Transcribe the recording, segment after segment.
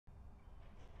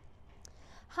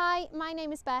Hi, my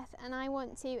name is Beth and I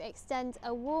want to extend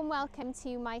a warm welcome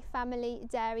to my family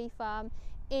dairy farm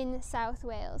in South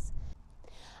Wales.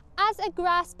 As a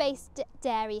grass-based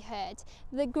dairy herd,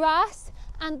 the grass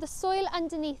and the soil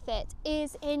underneath it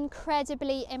is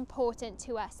incredibly important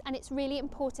to us, and it's really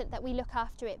important that we look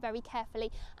after it very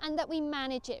carefully and that we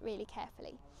manage it really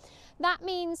carefully. That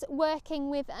means working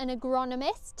with an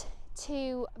agronomist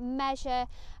to measure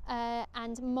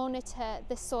and monitor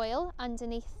the soil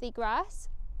underneath the grass.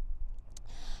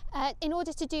 In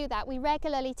order to do that, we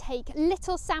regularly take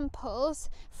little samples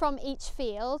from each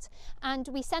field and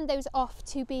we send those off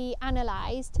to be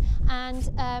analysed, and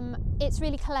it's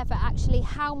really clever actually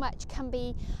how much can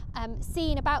be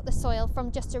seen about the soil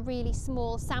from just a really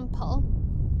small sample.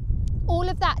 All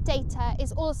of that data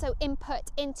is also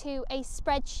input into a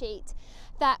spreadsheet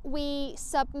that we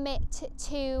submit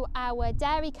to our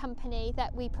dairy company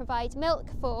that we provide milk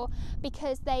for,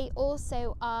 because they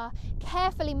also are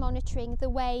carefully monitoring the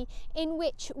way in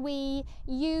which we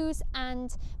use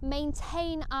and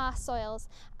maintain our soils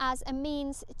as a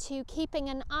means to keeping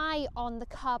an eye on the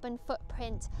carbon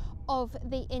footprint of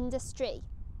the industry.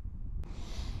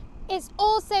 It's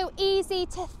also easy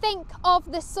to think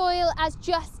of the soil as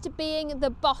just being the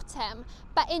bottom,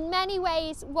 but in many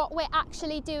ways what we're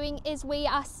actually doing is we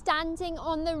are standing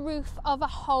on the roof of a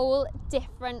whole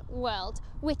different world,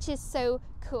 which is so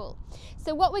cool.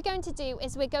 So what we're going to do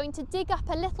is we're going to dig up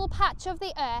a little patch of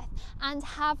the earth and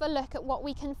have a look at what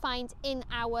we can find in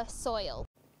our soil.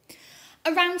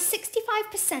 Around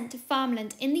 65% of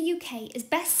farmland in the UK is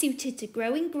best suited to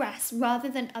growing grass rather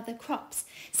than other crops,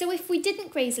 so if we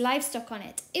didn't graze livestock on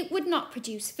it, it would not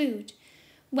produce food.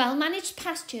 Well-managed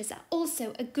pastures are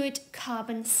also a good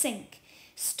carbon sink,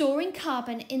 storing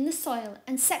carbon in the soil,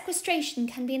 and sequestration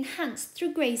can be enhanced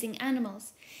through grazing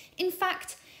animals. In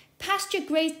fact, pasture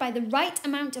grazed by the right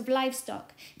amount of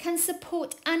livestock can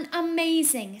support an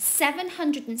amazing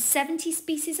 770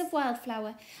 species of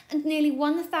wildflower and nearly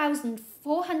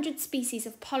 1,400 species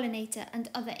of pollinator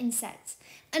and other insects.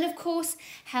 And of course,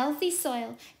 healthy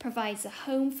soil provides a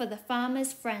home for the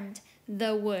farmer's friend,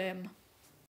 the worm.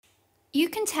 You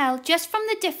can tell just from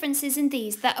the differences in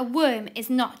these that a worm is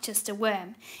not just a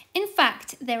worm. In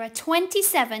fact, there are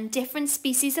 27 different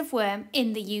species of worm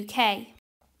in the UK.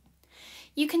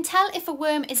 You can tell if a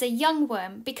worm is a young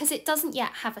worm because it doesn't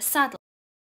yet have a saddle.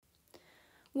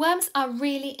 Worms are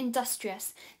really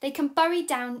industrious. They can bury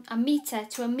down 1 metre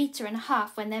to 1.5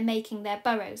 metres when they're making their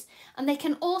burrows, and they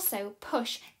can also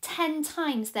push 10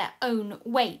 times their own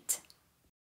weight.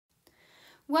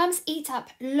 Worms eat up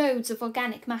loads of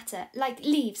organic matter, like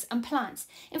leaves and plants.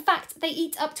 In fact, they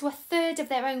eat up to 1/3 of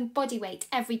their own body weight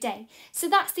every day, so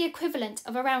that's the equivalent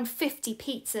of around 50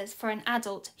 pizzas for an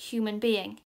adult human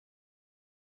being.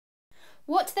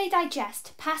 What they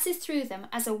digest passes through them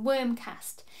as a worm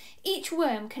cast. Each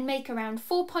worm can make around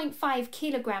 4.5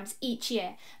 kilograms each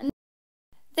year, and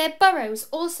their burrows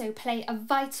also play a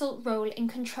vital role in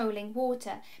controlling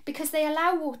water because they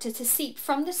allow water to seep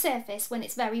from the surface when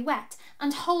it's very wet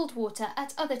and hold water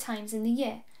at other times in the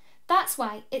year. That's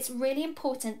why it's really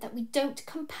important that we don't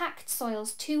compact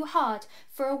soils too hard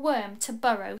for a worm to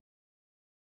burrow.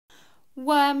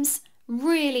 Worms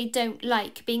really don't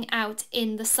like being out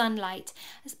in the sunlight,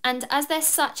 and as they're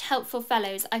such helpful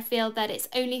fellows, I feel that it's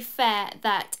only fair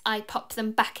that I pop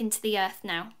them back into the earth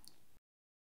now.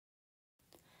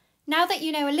 Now that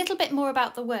you know a little bit more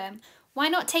about the worm, why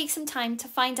not take some time to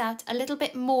find out a little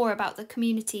bit more about the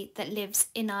community that lives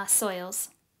in our soils?